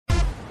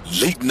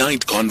Late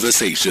Night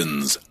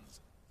Conversations.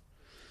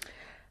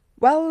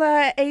 Well,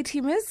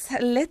 A-teamers,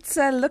 let's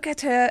look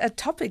at a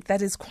topic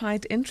that is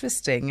quite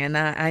interesting. And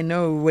I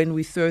know when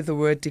we throw the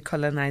word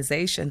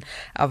decolonization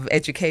of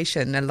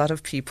education, a lot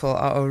of people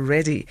are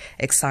already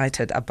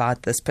excited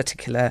about this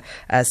particular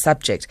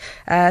subject.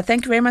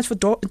 Thank you very much for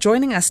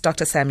joining us,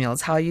 Dr.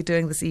 Samuels. How are you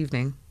doing this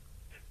evening?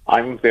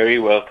 I'm very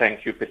well,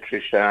 thank you,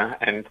 Patricia,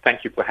 and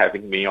thank you for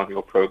having me on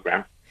your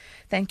program.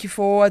 Thank you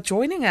for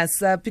joining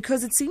us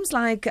because it seems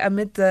like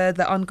amid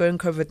the ongoing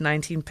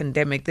COVID-19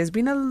 pandemic, there's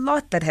been a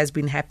lot that has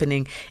been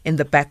happening in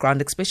the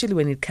background, especially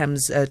when it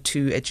comes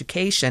to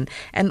education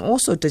and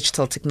also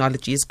digital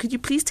technologies. Could you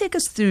please take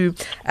us through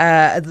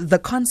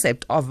the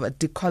concept of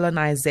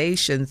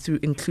decolonization through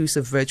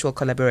inclusive virtual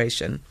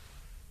collaboration?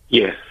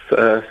 Yes,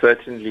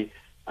 certainly.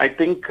 I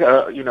think,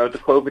 the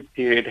COVID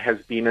period has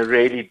been a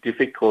really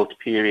difficult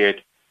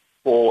period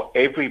for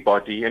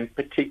everybody, and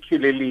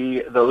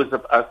particularly those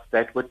of us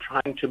that were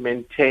trying to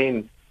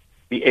maintain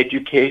the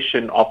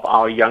education of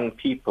our young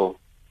people.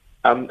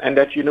 And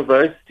at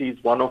universities,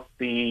 one of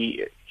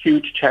the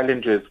huge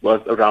challenges was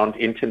around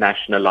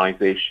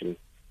internationalization.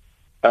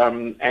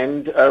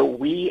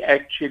 We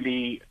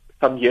actually,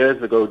 some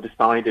years ago,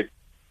 decided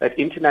that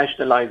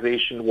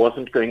internationalization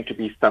wasn't going to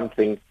be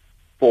something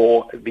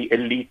for the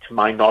elite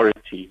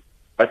minority,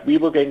 but we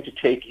were going to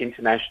take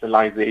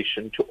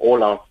internationalization to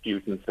all our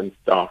students and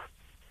staff.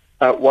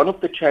 One of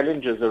the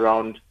challenges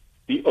around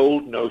the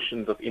old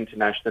notions of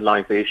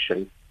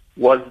internationalization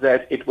was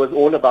that it was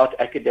all about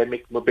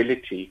academic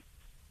mobility.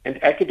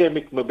 And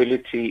academic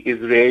mobility is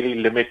really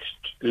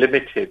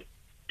limited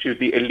to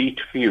the elite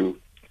few.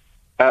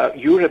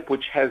 Europe,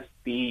 which has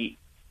the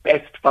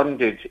best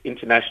funded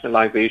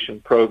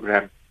internationalization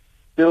program,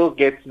 still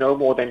gets no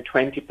more than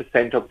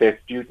 20% of their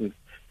students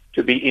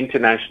to be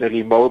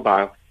internationally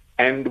mobile.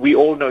 And we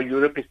all know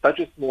Europe is such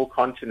a small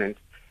continent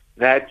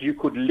that you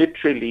could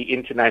literally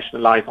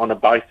internationalize on a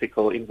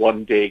bicycle in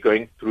one day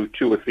going through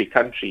 2 or 3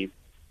 countries.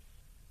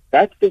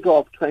 That figure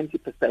of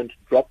 20%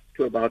 drops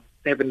to about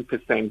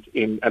 7%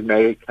 in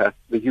America,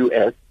 the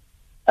US,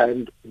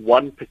 and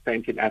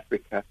 1% in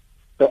Africa.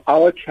 So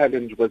our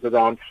challenge was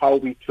around how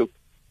we took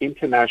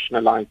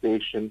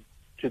internationalization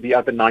to the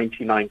other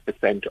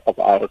 99% of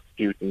our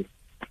students.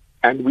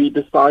 And we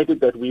decided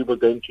that we were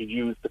going to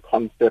use the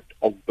concept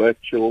of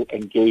virtual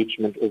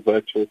engagement or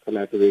virtual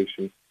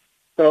collaboration.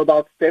 So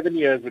about 7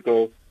 years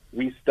ago,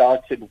 we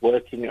started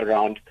working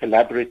around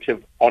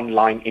collaborative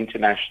online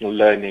international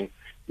learning,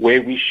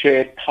 where we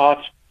shared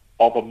part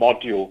of a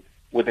module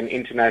with an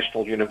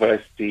international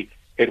university.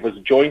 It was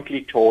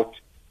jointly taught.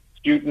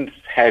 Students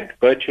had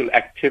virtual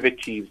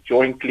activities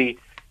jointly,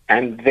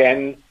 and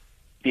then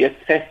the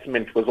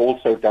assessment was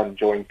also done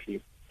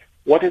jointly.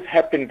 What has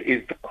happened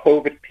is the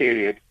COVID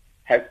period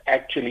has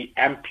actually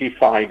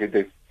amplified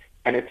this,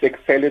 and it's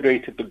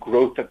accelerated the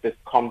growth of this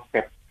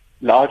concept,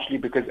 largely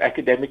because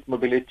academic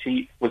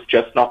mobility was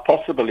just not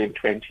possible in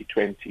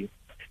 2020.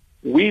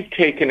 We've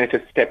taken it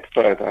a step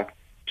further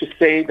to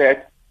say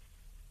that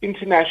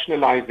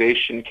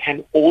internationalization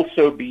can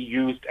also be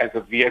used as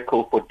a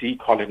vehicle for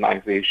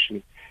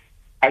decolonization.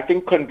 I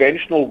think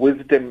conventional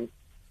wisdom,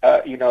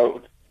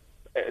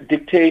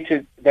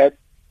 dictated that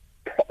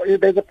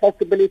there's a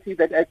possibility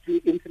that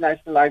actually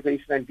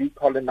internationalization and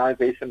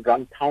decolonization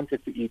run counter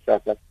to each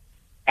other.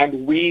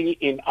 And we,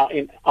 in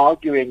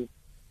arguing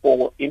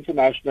for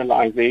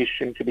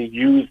internationalization to be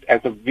used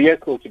as a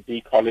vehicle to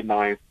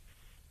decolonize,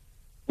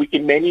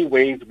 in many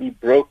ways we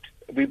broke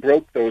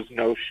those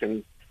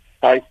notions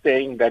by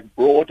saying that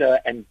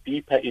broader and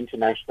deeper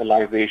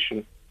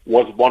internationalization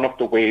was one of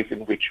the ways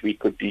in which we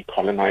could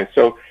decolonize.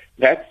 So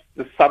that's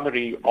the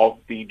summary of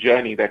the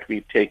journey that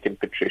we've taken,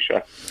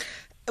 Patricia.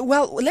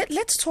 Well,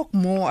 let's talk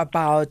more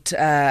about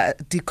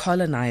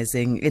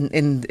decolonizing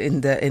in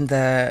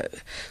the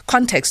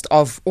context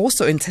of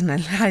also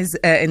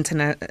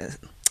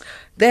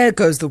there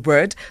goes the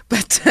word,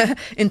 but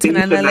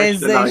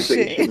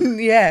internationalization.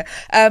 Yeah,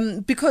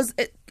 because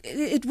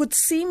it would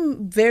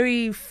seem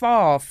very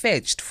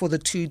far-fetched for the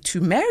two to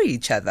marry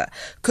each other.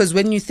 Because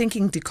when you're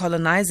thinking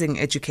decolonizing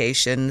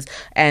education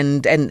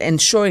and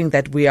ensuring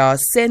that we are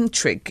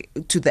centric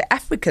to the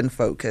African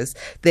focus,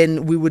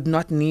 then we would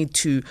not need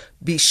to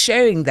be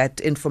sharing that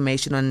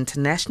information on an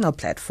international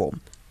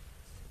platform.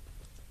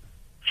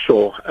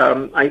 Sure.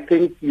 I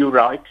think you're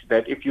right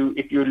that if you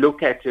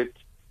look at it,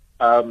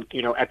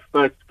 at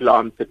first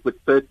glance, it would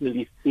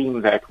certainly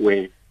seem that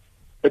way.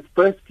 But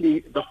firstly,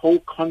 the whole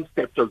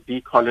concept of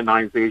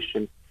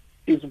decolonization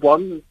is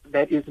one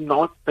that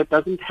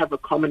doesn't have a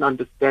common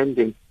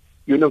understanding.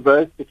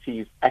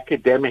 Universities,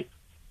 academics,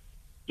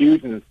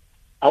 students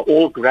are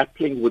all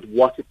grappling with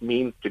what it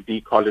means to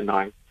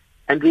decolonize.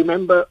 And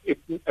remember,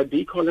 a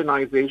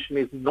decolonization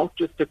is not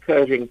just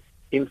occurring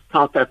in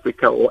South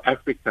Africa or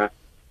Africa.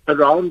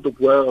 Around the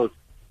world,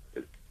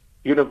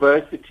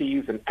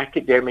 universities and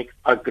academics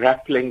are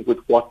grappling with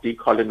what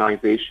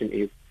decolonization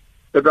is.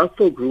 The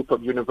Russell Group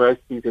of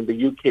universities in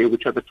the UK,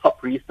 which are the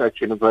top research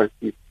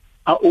universities,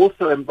 are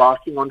also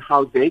embarking on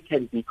how they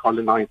can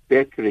decolonize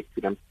their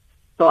curriculum.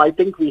 So I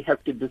think we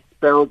have to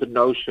dispel the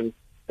notion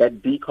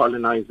that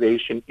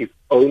decolonization is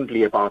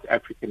only about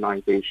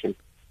Africanization.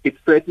 It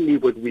certainly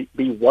would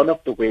be one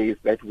of the ways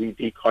that we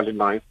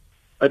decolonize,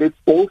 but it's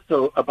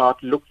also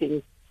about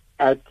looking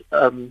at,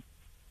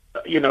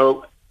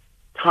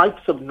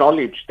 types of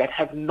knowledge that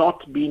have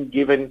not been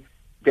given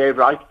their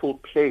rightful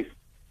place,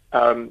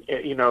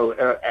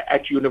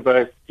 at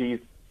universities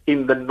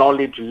in the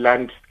knowledge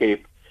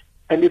landscape.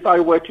 And if I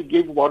were to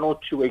give one or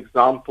two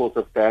examples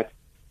of that,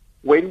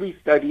 when we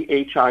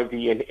study HIV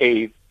and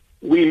AIDS,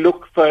 we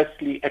look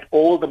firstly at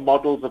all the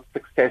models of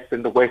success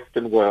in the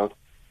Western world,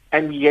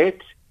 and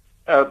yet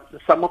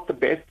some of the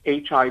best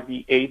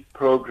HIV/AIDS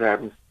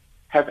programs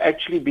have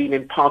actually been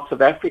in parts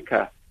of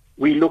Africa.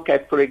 We look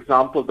at, for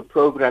example, the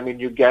program in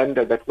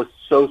Uganda that was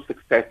so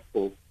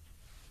successful.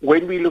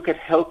 When we look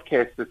at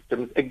healthcare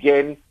systems,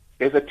 again,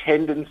 there's a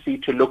tendency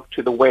to look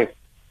to the West,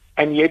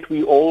 and yet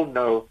we all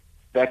know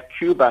that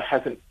Cuba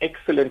has an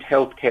excellent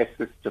healthcare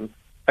system.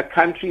 A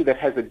country that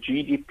has a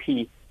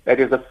GDP that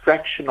is a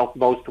fraction of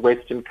most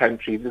Western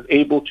countries is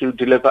able to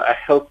deliver a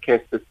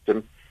healthcare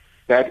system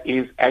that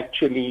is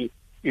actually,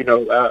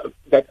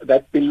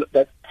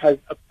 that has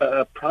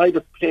a pride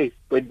of place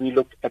when we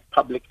look at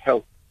public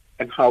health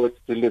and how it's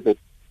delivered.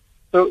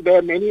 So there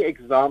are many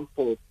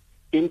examples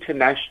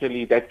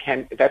internationally that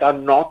have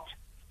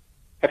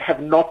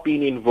not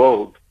been in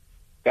vogue,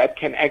 that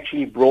can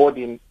actually brought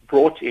in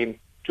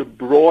to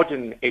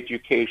broaden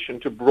education,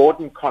 to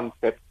broaden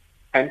concepts,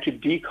 and to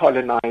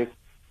decolonize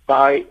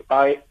by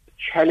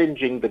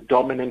challenging the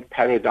dominant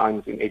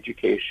paradigms in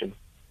education.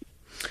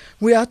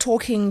 We are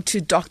talking to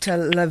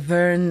Dr.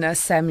 Lavern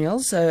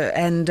Samuels,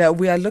 and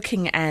we are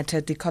looking at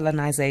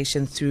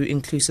decolonization through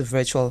inclusive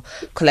virtual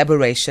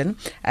collaboration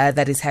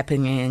that is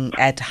happening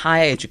at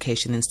higher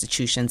education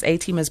institutions.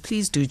 A-teamers,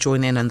 please do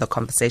join in on the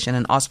conversation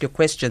and ask your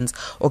questions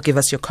or give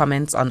us your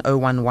comments on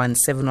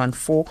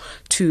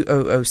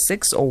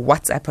 011-714-2006 or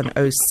WhatsApp on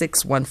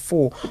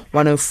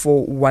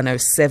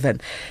 0614-104-107.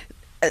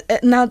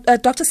 Now,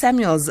 Dr.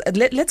 Samuels,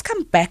 let's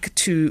come back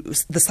to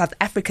the South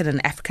African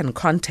and African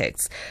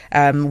context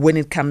when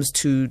it comes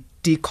to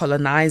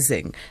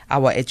decolonizing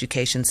our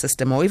education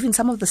system or even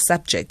some of the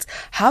subjects.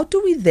 How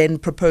do we then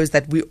propose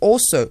that we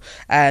also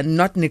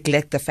not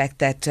neglect the fact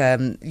that,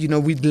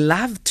 we'd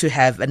love to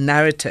have a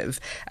narrative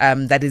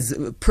that is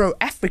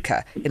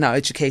pro-Africa in our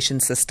education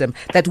system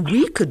that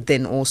we could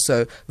then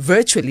also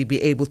virtually be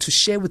able to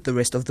share with the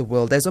rest of the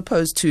world, as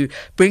opposed to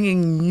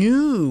bringing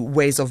new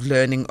ways of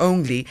learning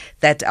only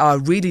that are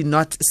really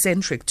not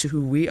centric to who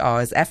we are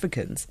as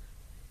Africans?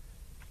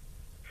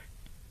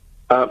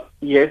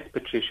 Yes,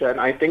 Patricia, and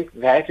I think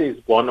that is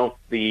one of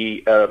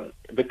the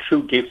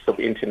true gifts of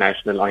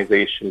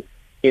internationalization,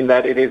 in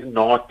that it is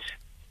not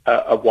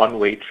a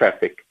one-way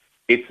traffic.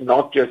 It's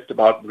not just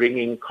about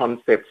bringing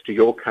concepts to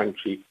your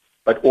country,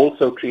 but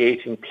also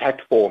creating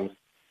platforms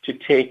to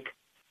take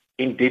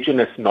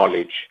indigenous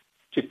knowledge,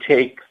 to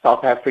take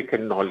South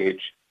African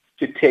knowledge,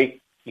 to take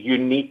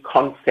unique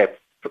concepts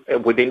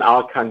within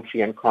our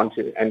country and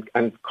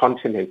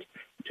continent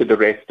to the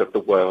rest of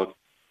the world.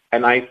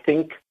 And I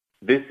think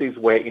this is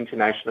where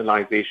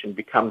internationalization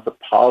becomes a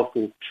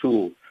powerful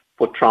tool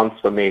for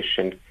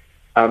transformation.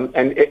 And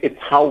it's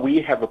how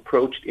we have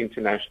approached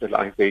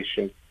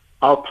internationalization.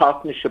 Our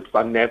partnerships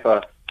are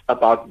never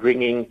about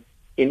bringing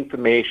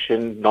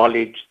information,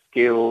 knowledge,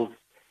 skills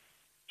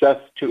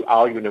just to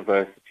our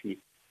university,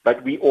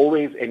 but we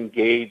always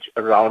engage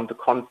around the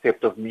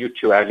concept of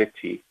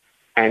mutuality.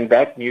 And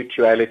that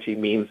mutuality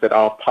means that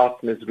our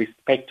partners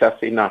respect us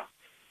enough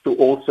to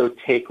also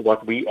take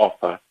what we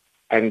offer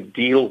and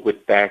deal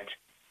with that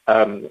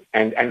and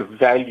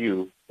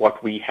value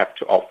what we have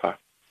to offer.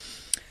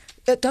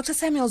 Dr.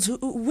 Samuels,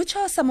 which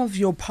are some of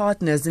your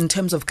partners in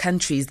terms of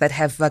countries that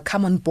have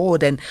come on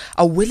board and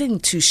are willing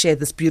to share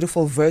this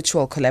beautiful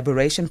virtual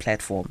collaboration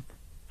platform?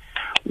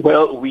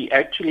 Well, we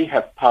actually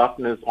have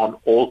partners on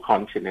all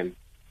continents.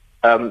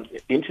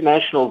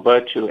 International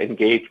Virtual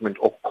Engagement,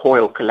 or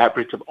COIL,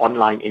 Collaborative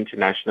Online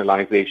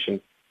Internationalization,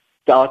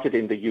 started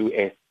in the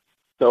U.S.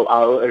 So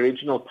our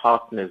original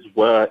partners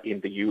were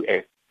in the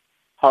U.S.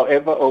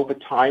 However, over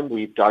time,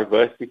 we've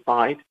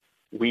diversified.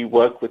 We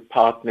work with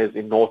partners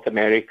in North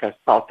America,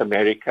 South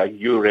America,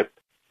 Europe,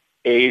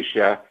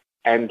 Asia,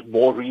 and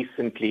more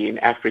recently in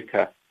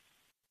Africa.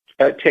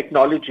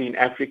 Technology in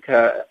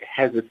Africa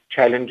has its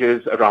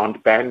challenges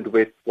around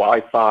bandwidth,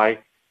 Wi-Fi,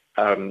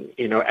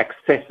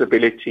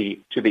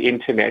 accessibility to the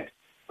internet.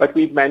 But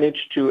we've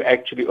managed to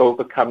actually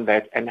overcome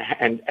that and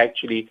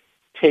actually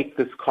take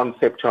this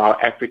concept to our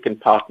African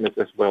partners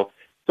as well.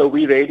 So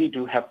we really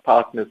do have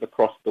partners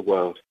across the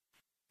world.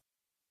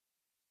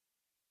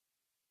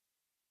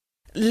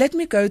 Let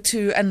me go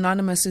to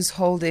Anonymous, who's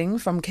holding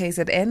from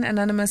KZN.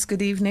 Anonymous,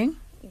 good evening.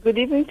 Good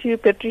evening to you,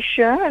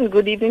 Patricia, and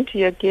good evening to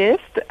your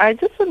guest. I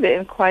just want to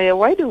inquire,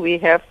 why do we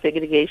have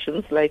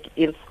segregations like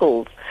in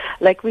schools?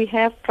 Like we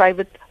have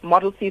private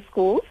Model C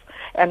schools,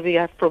 and we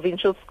have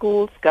provincial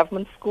schools,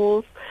 government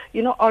schools,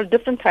 all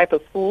different type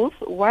of schools.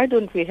 Why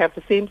don't we have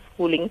the same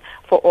schooling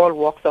for all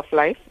walks of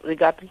life,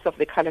 regardless of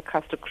the color,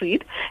 caste, or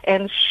creed,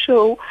 and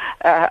show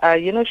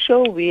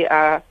we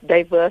are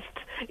diverse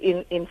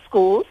in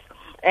schools,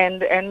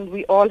 and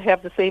we all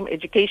have the same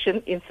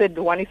education instead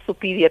one is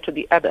superior to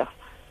the other.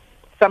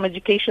 Some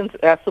educations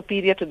are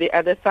superior to the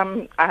other.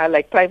 Some are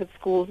like private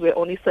schools where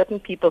only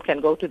certain people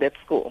can go to that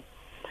school.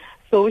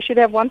 So we should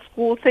have one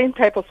school, same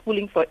type of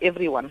schooling for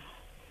everyone.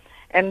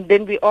 And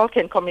then we all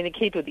can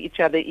communicate with each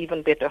other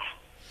even better.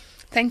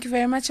 Thank you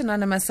very much,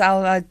 Anonymous.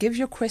 I'll give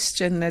your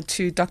question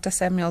to Dr.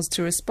 Samuels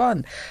to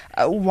respond.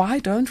 Why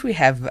don't we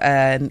have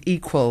an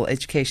equal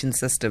education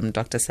system,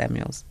 Dr.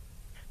 Samuels?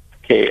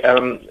 Okay,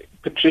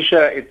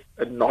 Patricia, it's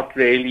not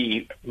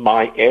really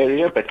my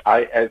area, but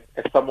I, as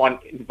someone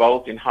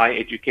involved in higher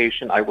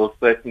education, I will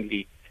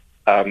certainly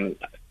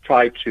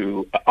try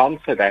to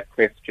answer that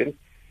question.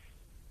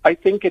 I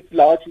think it's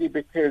largely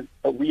because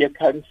we are a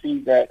country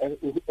that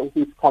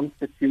whose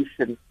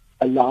constitution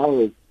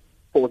allows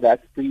for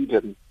that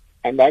freedom,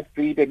 and that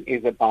freedom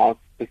is about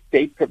the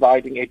state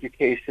providing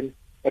education,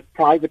 but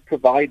private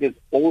providers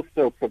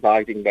also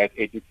providing that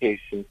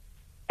education.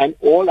 And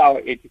all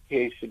our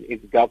education is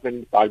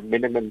governed by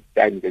minimum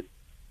standards.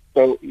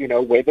 So,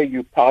 whether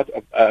you're part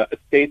of a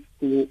state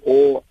school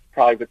or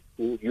private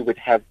school, you would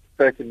have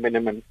certain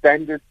minimum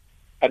standards.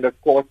 And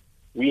of course,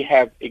 we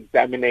have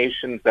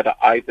examinations that are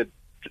either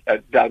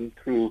done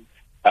through,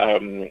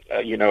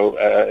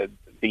 the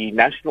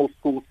national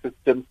school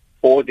system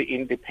or the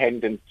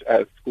independent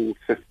school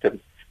system.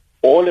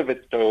 All of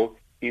it, though,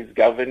 is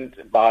governed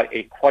by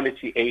a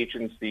quality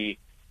agency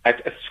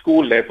at a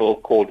school level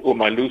called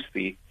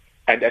Umalusi.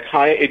 And at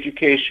higher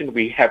education,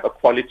 we have a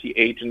quality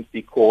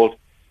agency called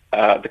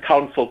the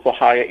Council for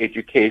Higher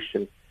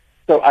Education.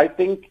 So I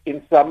think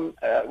in some,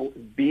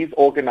 these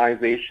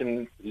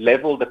organizations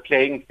level the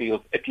playing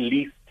field, at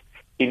least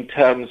in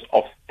terms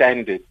of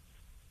standards.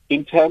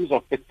 In terms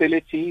of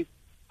facilities,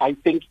 I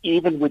think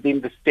even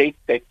within the state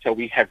sector,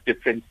 we have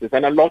differences.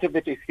 And a lot of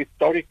it is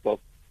historical.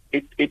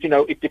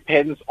 It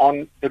depends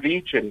on the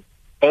region,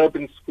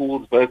 urban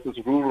schools versus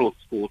rural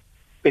schools,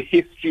 the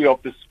history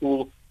of the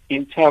school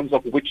in terms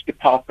of which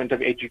department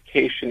of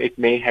education it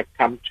may have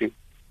come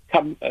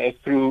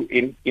through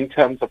in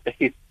terms of the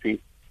history.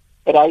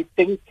 But I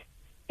think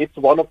it's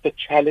one of the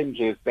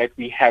challenges that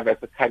we have as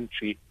a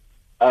country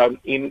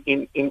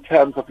in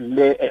terms of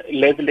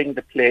leveling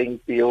the playing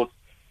field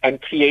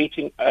and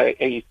creating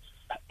a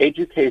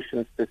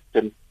education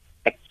system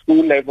at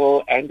school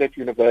level and at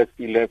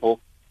university level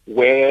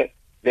where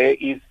there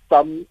is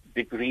some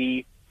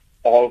degree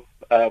of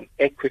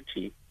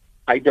equity.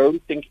 I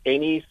don't think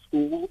any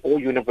school or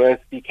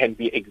university can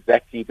be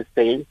exactly the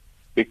same,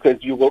 because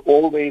you will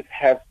always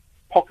have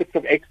pockets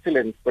of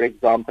excellence, for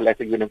example, at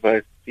a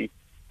university.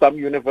 Some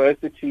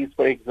universities,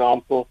 for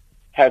example,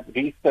 have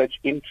research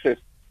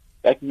interests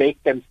that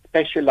make them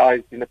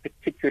specialized in a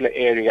particular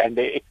area and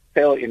they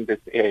excel in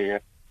this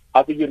area.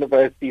 Other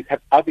universities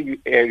have other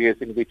areas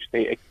in which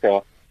they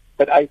excel.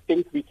 But I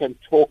think we can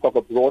talk of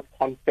a broad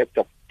concept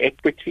of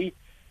equity,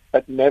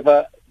 but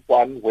never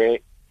one where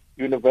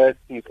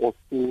universities or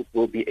schools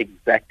will be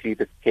exactly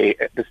the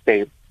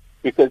same.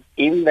 Because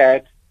in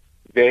that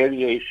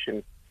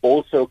variation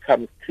also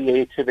comes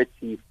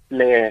creativity,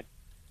 flair,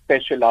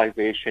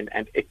 specialization,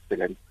 and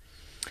excellence.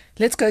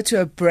 Let's go to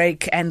a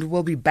break and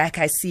we'll be back.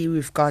 I see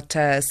we've got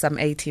some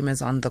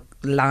A-teamers on the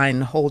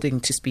line holding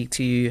to speak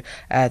to you,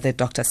 the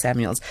Dr.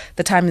 Samuels.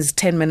 The time is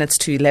 10 minutes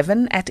to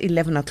 11. At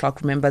 11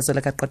 o'clock, remember,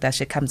 Zoleka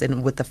Kodashe comes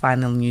in with the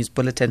final news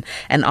bulletin.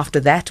 And after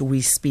that,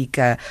 we speak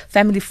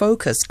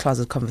family-focused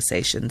closet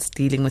conversations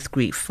dealing with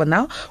grief. For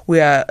now,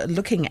 we are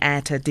looking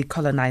at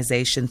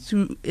decolonization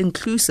through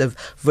inclusive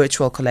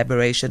virtual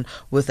collaboration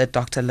with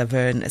Dr.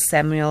 Lavern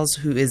Samuels,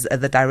 who is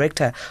the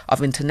Director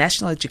of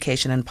International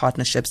Education and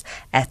Partnerships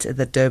at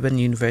the Durban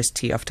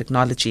University of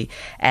Technology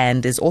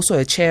and is also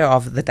a chair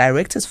of the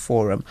Directors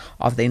Forum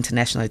of the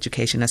International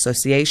Education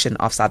Association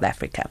of South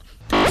Africa.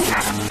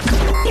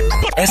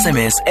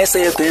 SMS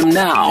SAFM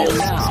now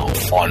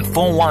on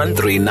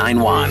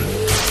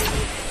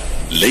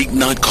 41391. Late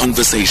Night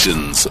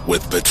Conversations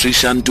with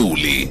Patricia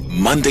Nduli,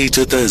 Monday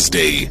to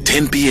Thursday,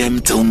 10 p.m.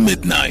 till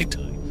midnight.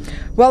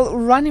 Well,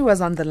 Ronnie was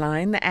on the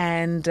line,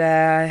 and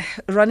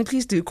Ronnie,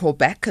 please do call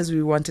back because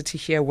we wanted to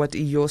hear what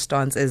your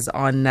stance is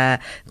on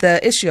the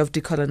issue of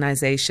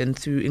decolonization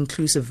through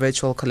inclusive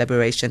virtual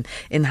collaboration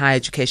in higher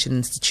education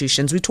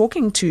institutions. We're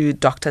talking to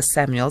Dr.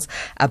 Samuels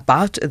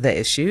about the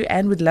issue,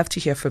 and we'd love to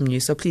hear from you,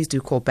 so please do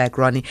call back,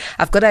 Ronnie.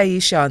 I've got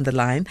Aisha on the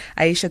line.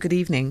 Aisha, good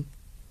evening.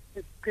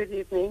 Good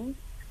evening.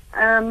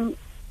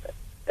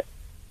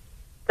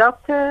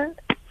 Dr.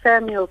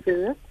 Samuels,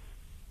 is it?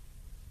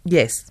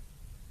 Yes.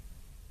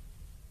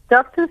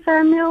 Dr.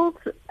 Samuels,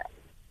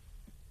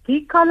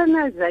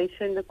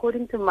 decolonization,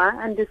 according to my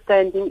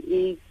understanding,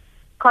 is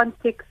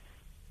context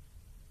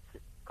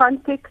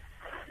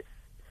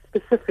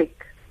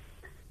specific.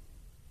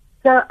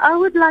 So I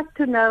would like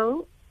to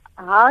know,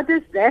 how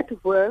does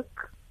that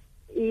work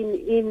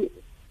in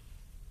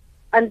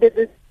under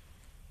the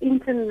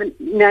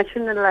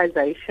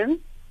internationalization,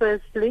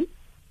 firstly,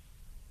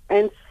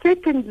 and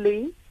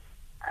secondly,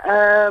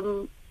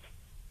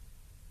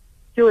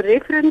 your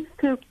reference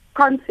to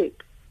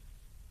concept.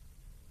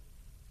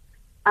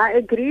 I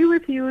agree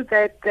with you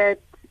that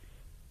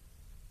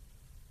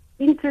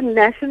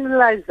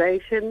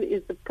internationalization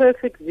is the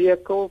perfect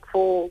vehicle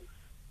for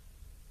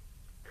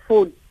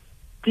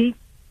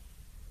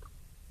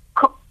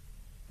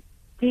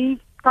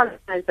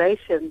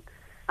decolonization.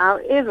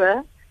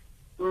 However,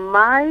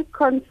 my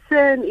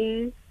concern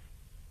is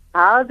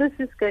how this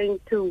is going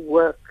to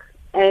work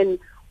and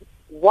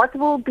what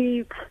will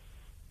be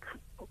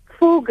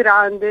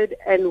foregrounded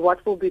and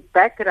what will be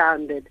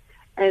backgrounded.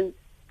 And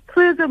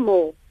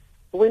furthermore,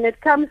 when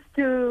it comes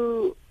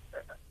to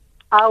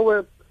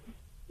our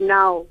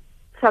now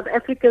South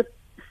Africa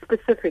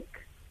specific,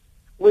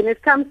 when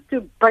it comes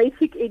to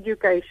basic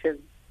education,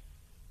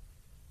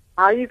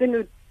 how are you going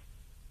to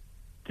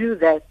do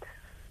that?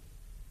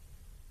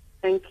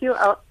 Thank you.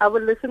 I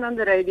will listen on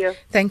the radio.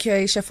 Thank you,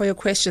 Aisha, for your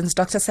questions.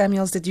 Dr.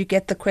 Samuels, did you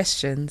get the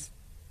questions?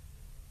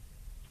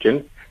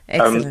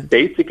 Excellent.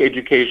 Basic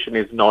education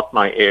is not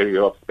my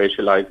area of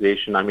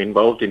specialization. I'm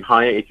involved in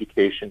higher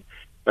education,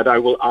 but I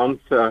will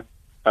answer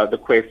the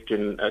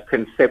question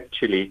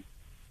conceptually.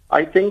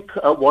 I think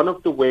one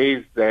of the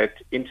ways that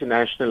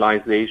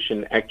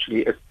internationalization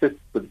actually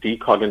assists with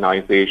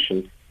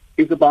decolonization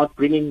is about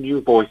bringing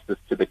new voices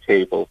to the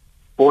table,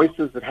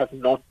 voices that have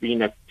not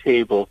been at the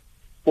table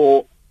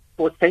for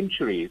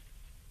centuries.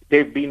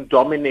 They've been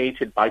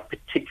dominated by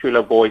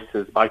particular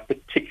voices, by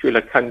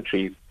particular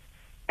countries.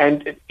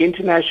 And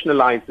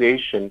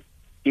internationalization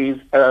is,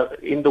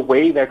 in the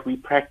way that we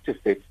practice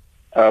it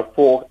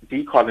for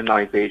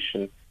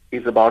decolonization,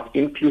 is about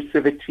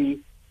inclusivity,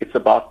 it's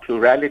about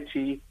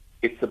plurality,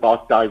 it's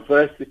about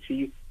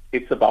diversity,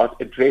 it's about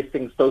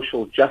addressing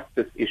social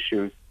justice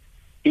issues.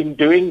 In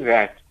doing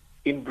that,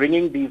 in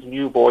bringing these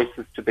new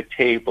voices to the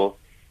table,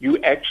 you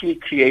actually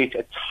create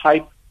a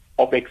type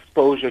of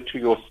exposure to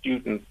your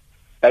students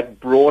that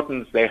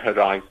broadens their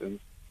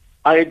horizons.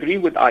 I agree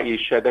with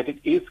Aisha that it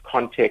is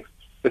context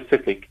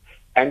specific,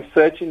 and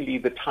certainly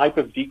the type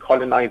of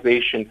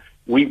decolonization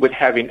we would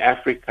have in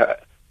Africa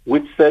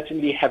would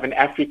certainly have an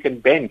African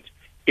bent.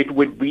 It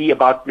would be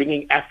about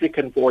bringing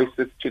African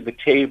voices to the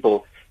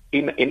table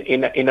in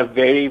a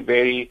very,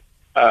 very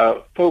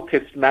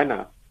focused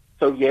manner.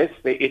 So yes,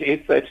 it is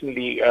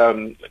certainly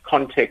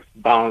context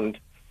bound.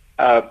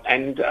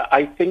 And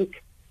I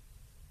think,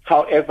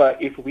 however,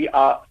 if we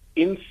are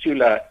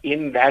insular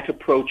in that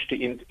approach to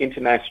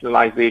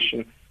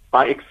internationalization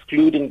by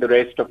excluding the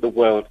rest of the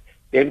world,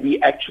 then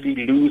we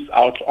actually lose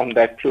out on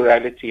that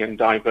plurality and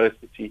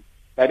diversity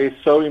that is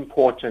so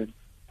important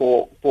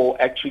for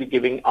actually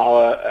giving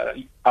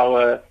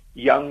our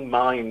young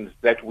minds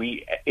that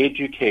we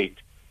educate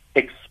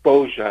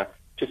exposure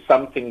to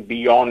something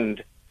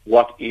beyond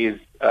what is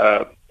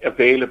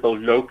available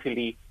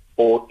locally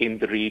or in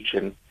the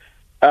region.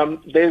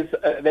 There's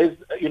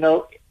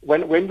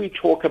when we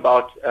talk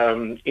about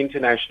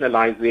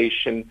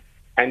internationalization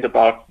and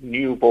about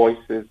new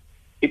voices,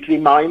 it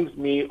reminds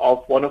me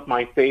of one of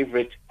my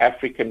favorite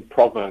African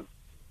proverbs.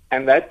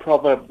 And that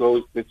proverb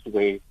goes this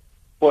way: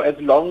 for as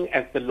long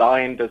as the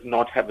lion does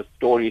not have a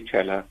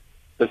storyteller,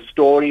 the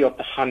story of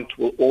the hunt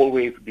will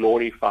always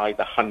glorify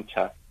the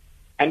hunter.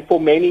 And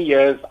for many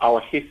years, our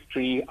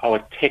history, our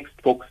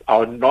textbooks,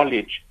 our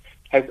knowledge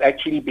has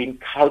actually been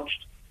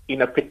couched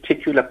in a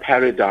particular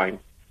paradigm.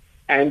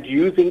 And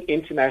using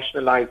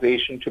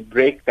internationalization to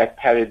break that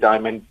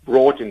paradigm and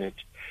broaden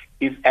it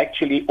is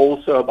actually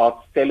also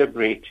about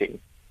celebrating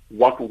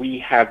what we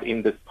have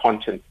in this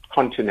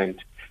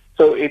continent.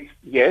 So it's,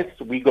 yes,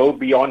 we go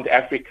beyond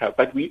Africa,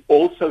 but we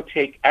also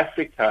take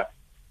Africa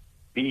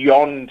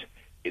beyond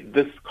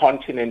this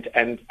continent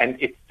and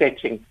its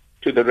setting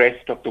to the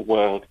rest of the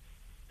world,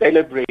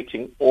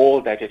 celebrating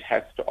all that it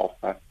has to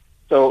offer.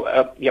 So,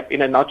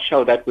 in a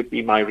nutshell, that would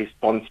be my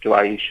response to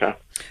Aisha.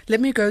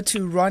 Let me go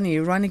to Ronnie.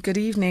 Ronnie, good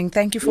evening.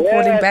 Thank you for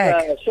calling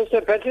back.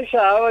 Sister Patricia,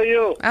 how are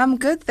you? I'm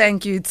good,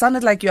 thank you. It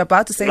sounded like you're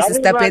about to say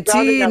Sister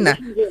Bettina.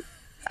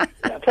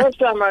 First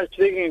time I'm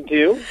speaking to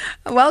you.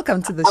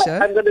 Welcome to the show.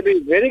 I'm going to be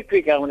very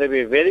quick.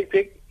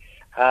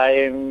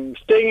 I'm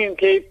staying in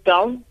Cape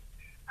Town.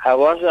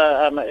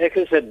 I'm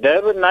actually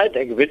Durban night.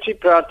 Ek bietjie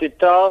praat die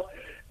taal.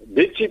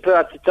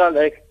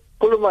 Ek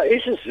kuluma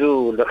is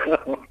Zulu.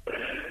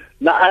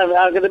 Now,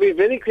 I'm going to be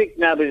very quick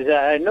now because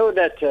I know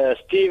that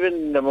Stephen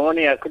in the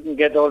morning, I couldn't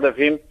get hold of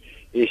him.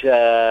 He's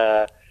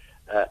got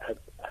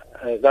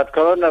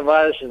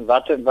coronavirus and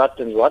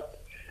what.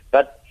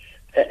 But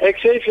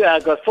actually, I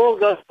got four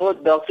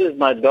doctors.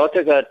 My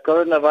daughter got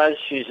coronavirus.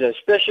 She's a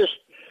specialist,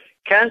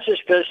 cancer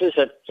specialist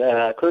at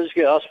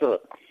Kruski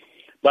Hospital.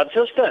 But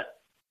Sister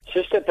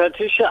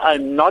Patricia,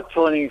 I'm not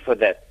phoning for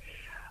that.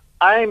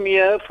 I'm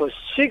here for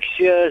 6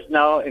 years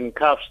now in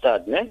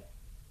Kaapstad, ne?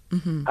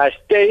 Mm-hmm. I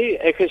stay,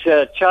 as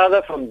a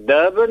child from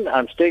Durban.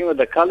 I'm staying with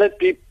the colored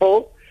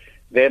people.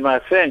 They're my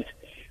friends.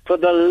 For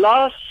the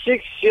last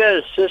 6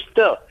 years,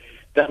 sister,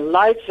 the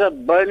lights are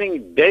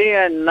burning day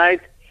and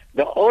night.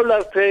 The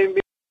Ola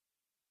family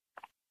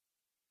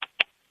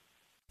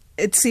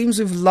it seems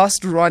we've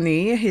lost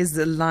Ronnie. His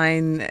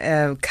line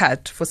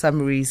cut for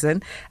some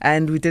reason,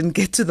 and we didn't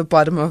get to the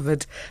bottom of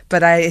it.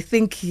 But I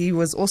think he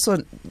was also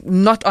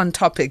not on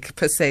topic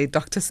per se,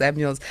 Dr.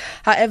 Samuels.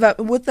 However,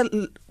 with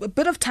a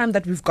bit of time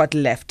that we've got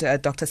left,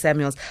 Dr.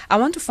 Samuels, I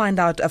want to find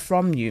out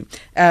from you,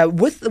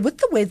 with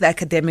the way the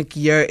academic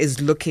year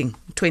is looking,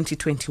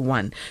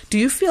 2021, do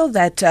you feel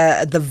that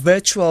the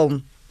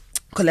virtual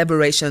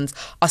collaborations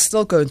are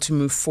still going to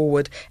move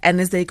forward, and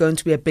is there going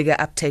to be a bigger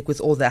uptake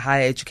with all the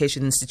higher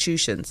education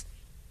institutions?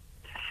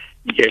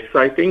 Yes,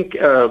 I think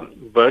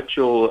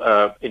virtual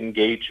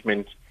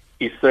engagement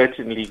is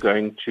certainly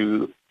going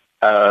to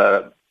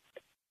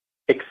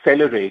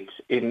accelerate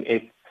in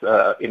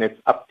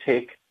its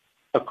uptake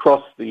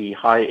across the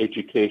higher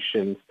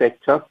education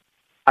sector.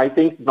 I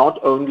think not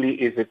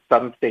only is it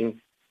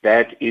something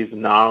that is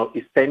now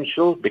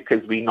essential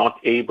because we're not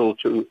able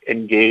to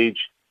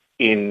engage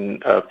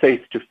in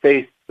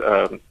face-to-face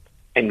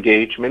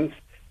engagements,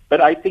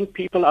 but I think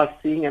people are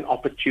seeing an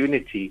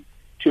opportunity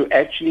to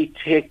actually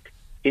take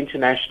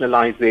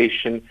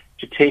internationalization,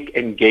 to take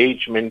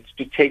engagement,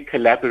 to take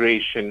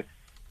collaboration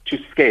to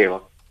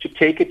scale, to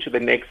take it to the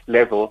next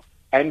level,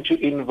 and to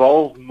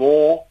involve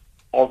more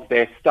of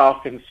their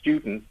staff and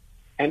students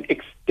and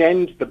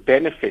extend the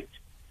benefit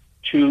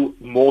to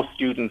more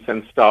students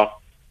and staff.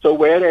 So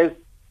whereas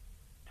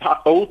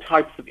old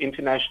types of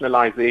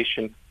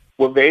internationalization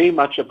were very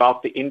much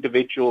about the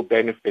individual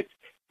benefit,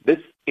 this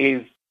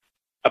is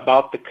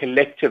about the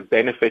collective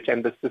benefit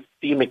and the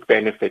systemic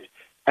benefit.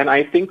 And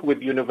I think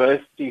with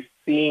universities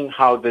seeing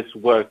how this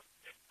works,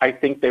 I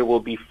think there will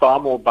be far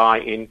more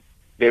buy-in,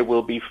 there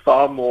will be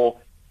far more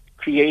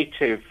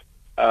creative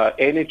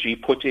energy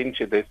put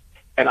into this.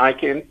 And I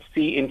can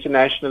see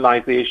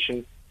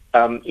internationalization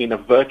in a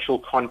virtual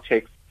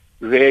context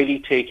really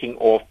taking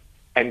off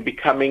and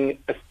becoming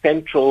a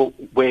central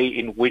way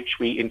in which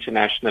we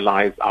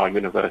internationalize our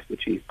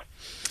universities.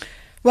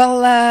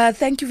 Well,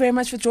 thank you very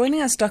much for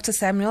joining us, Dr.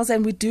 Samuels,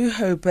 and we do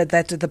hope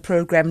that the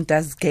program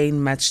does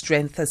gain much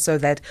strength so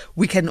that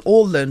we can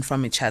all learn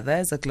from each other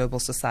as a global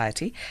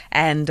society,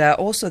 and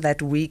also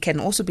that we can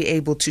also be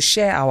able to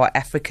share our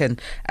African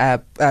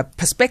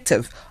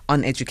perspective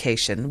on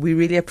education. We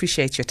really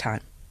appreciate your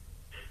time.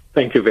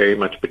 Thank you very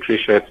much,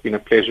 Patricia. It's been a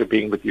pleasure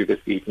being with you this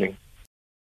evening.